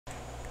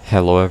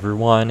Hello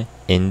everyone,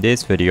 in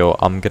this video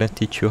I'm gonna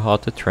teach you how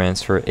to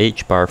transfer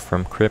HBAR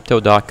from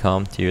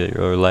crypto.com to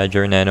your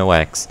Ledger Nano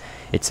X.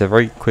 It's a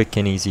very quick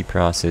and easy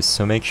process,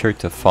 so make sure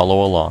to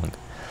follow along.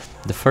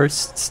 The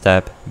first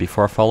step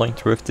before following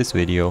through with this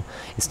video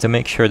is to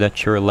make sure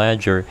that your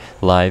Ledger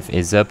Live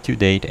is up to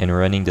date and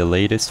running the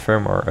latest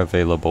firmware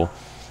available.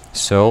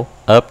 So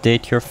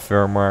update your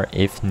firmware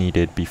if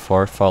needed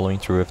before following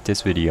through with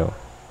this video.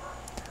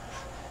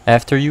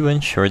 After you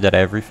ensure that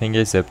everything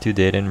is up to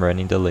date and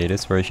running the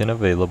latest version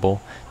available,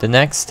 the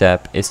next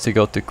step is to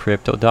go to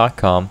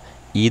crypto.com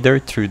either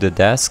through the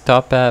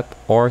desktop app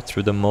or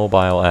through the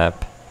mobile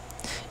app.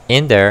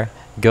 In there,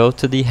 go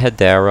to the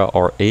HBAR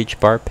or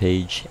HBAR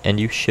page and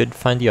you should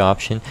find the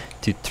option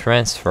to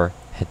transfer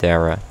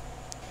HBAR.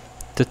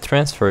 To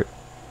transfer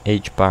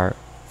HBAR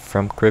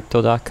from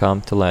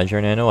crypto.com to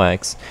Ledger Nano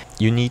X,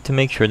 you need to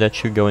make sure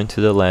that you go into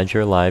the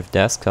Ledger Live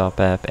desktop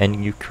app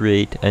and you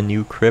create a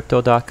new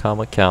crypto.com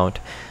account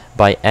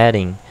by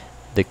adding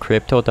the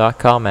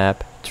crypto.com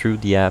app through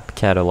the app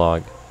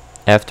catalog.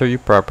 After you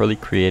properly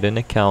create an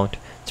account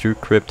through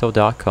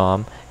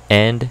crypto.com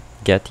and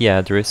get the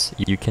address,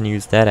 you can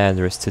use that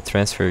address to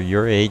transfer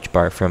your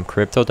HBAR from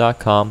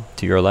crypto.com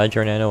to your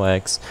Ledger Nano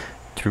X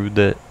through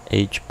the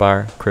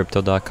HBAR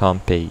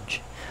crypto.com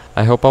page.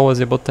 I hope I was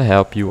able to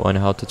help you on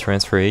how to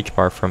transfer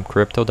HBAR from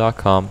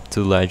crypto.com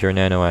to Ledger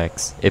Nano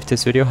X. If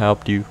this video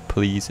helped you,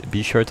 please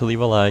be sure to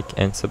leave a like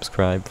and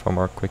subscribe for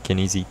more quick and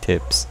easy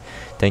tips.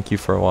 Thank you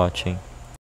for watching.